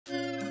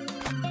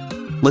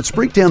Let's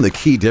break down the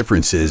key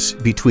differences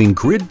between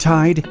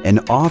grid-tied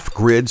and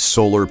off-grid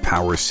solar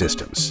power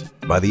systems.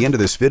 By the end of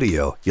this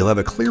video, you'll have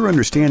a clear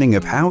understanding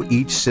of how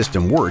each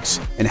system works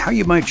and how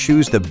you might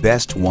choose the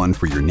best one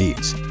for your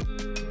needs.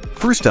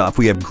 First off,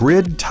 we have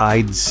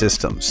grid-tied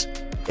systems.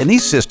 In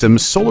these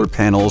systems, solar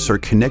panels are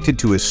connected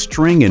to a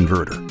string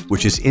inverter,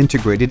 which is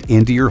integrated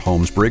into your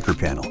home's breaker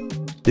panel.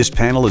 This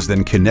panel is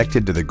then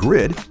connected to the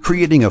grid,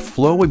 creating a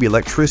flow of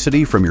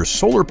electricity from your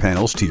solar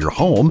panels to your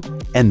home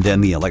and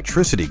then the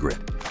electricity grid.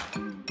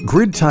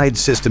 Grid-tied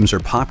systems are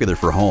popular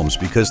for homes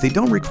because they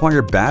don't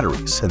require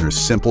batteries and are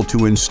simple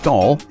to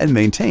install and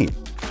maintain.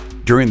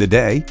 During the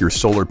day, your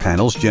solar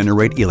panels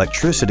generate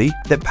electricity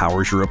that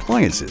powers your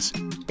appliances.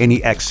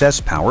 Any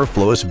excess power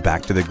flows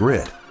back to the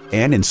grid,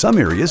 and in some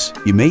areas,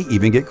 you may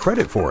even get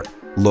credit for it,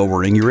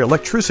 lowering your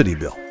electricity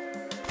bill.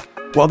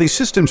 While these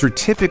systems are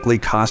typically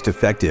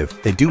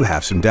cost-effective, they do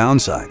have some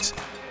downsides.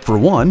 For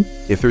one,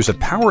 if there's a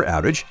power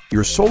outage,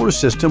 your solar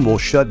system will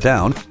shut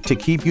down to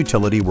keep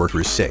utility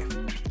workers safe.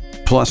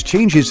 Plus,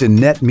 changes in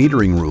net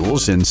metering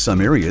rules in some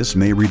areas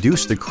may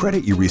reduce the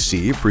credit you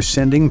receive for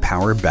sending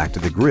power back to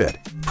the grid,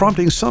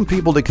 prompting some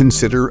people to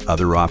consider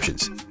other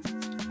options.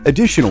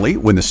 Additionally,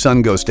 when the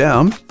sun goes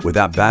down,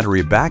 without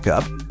battery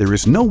backup, there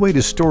is no way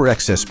to store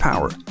excess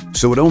power,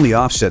 so it only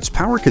offsets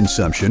power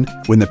consumption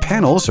when the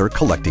panels are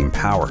collecting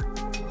power.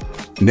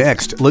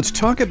 Next, let's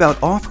talk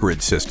about off-grid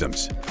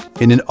systems.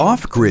 In an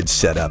off-grid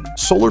setup,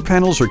 solar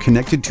panels are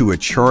connected to a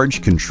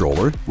charge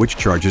controller, which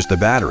charges the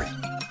battery.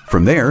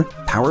 From there,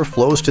 power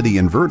flows to the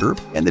inverter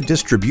and the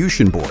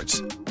distribution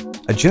boards.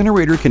 A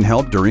generator can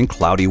help during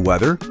cloudy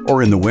weather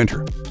or in the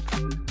winter.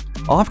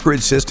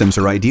 Off-grid systems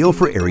are ideal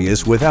for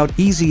areas without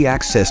easy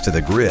access to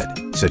the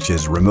grid, such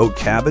as remote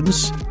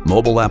cabins,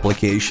 mobile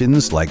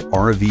applications like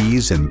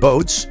RVs and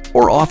boats,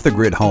 or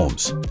off-the-grid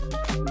homes.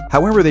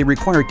 However, they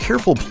require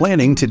careful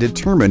planning to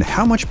determine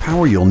how much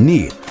power you'll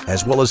need,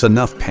 as well as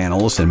enough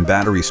panels and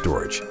battery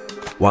storage.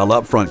 While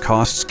upfront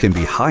costs can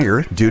be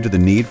higher due to the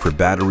need for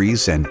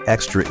batteries and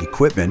extra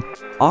equipment,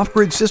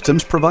 off-grid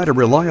systems provide a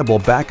reliable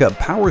backup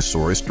power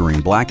source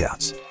during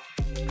blackouts.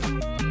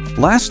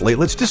 Lastly,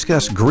 let's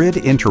discuss grid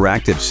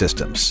interactive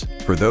systems.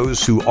 For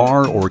those who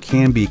are or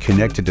can be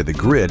connected to the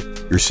grid,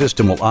 your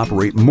system will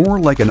operate more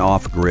like an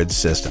off-grid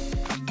system.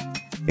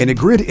 In a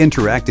grid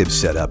interactive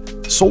setup,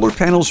 solar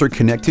panels are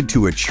connected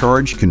to a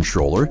charge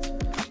controller,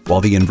 while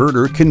the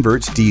inverter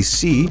converts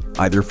DC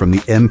either from the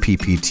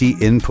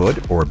MPPT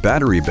input or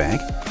battery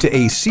bank to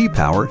AC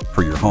power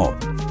for your home.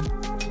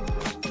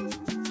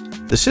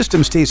 The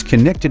system stays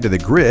connected to the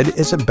grid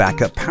as a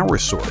backup power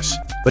source,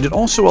 but it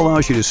also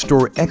allows you to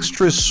store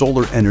extra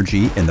solar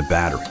energy in the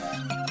battery.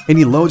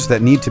 Any loads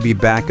that need to be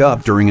back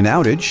up during an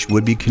outage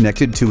would be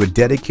connected to a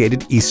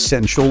dedicated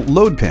essential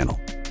load panel.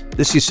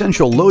 This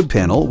essential load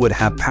panel would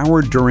have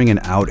power during an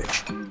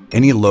outage.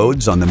 Any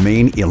loads on the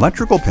main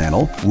electrical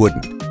panel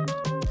wouldn't.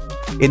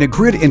 In a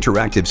grid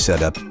interactive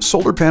setup,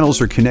 solar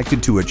panels are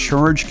connected to a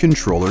charge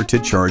controller to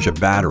charge a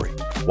battery,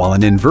 while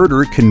an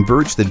inverter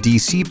converts the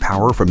DC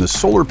power from the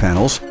solar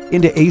panels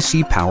into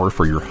AC power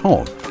for your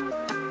home.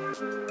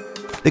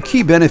 The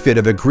key benefit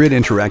of a grid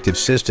interactive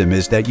system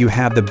is that you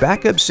have the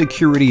backup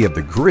security of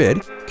the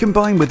grid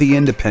combined with the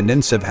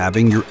independence of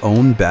having your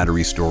own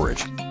battery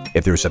storage.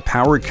 If there's a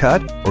power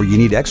cut or you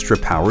need extra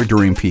power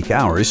during peak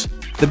hours,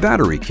 the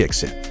battery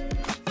kicks in.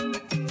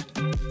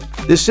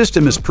 This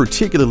system is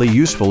particularly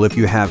useful if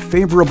you have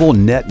favorable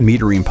net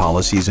metering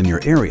policies in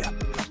your area.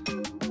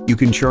 You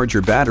can charge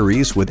your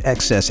batteries with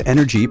excess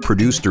energy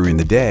produced during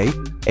the day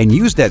and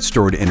use that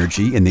stored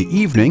energy in the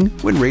evening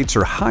when rates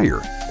are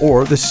higher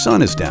or the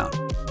sun is down.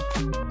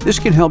 This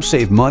can help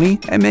save money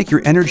and make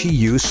your energy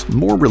use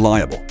more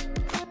reliable.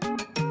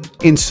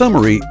 In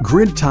summary,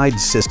 grid-tied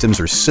systems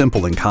are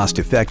simple and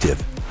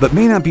cost-effective, but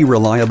may not be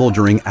reliable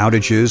during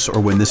outages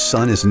or when the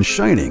sun isn't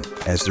shining,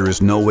 as there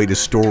is no way to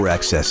store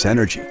excess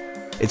energy.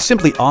 It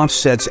simply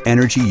offsets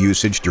energy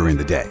usage during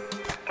the day.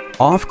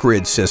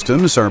 Off-grid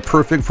systems are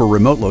perfect for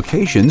remote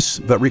locations,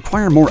 but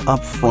require more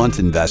upfront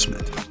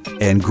investment.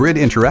 And grid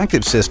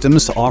interactive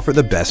systems offer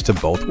the best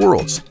of both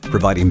worlds,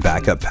 providing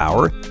backup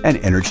power and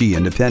energy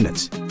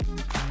independence.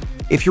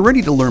 If you're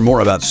ready to learn more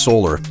about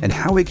solar and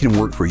how it can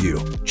work for you,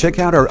 check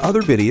out our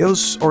other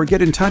videos or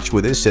get in touch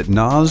with us at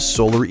NAS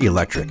Solar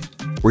Electric.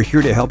 We're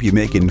here to help you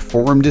make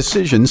informed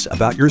decisions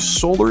about your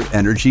solar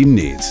energy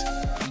needs.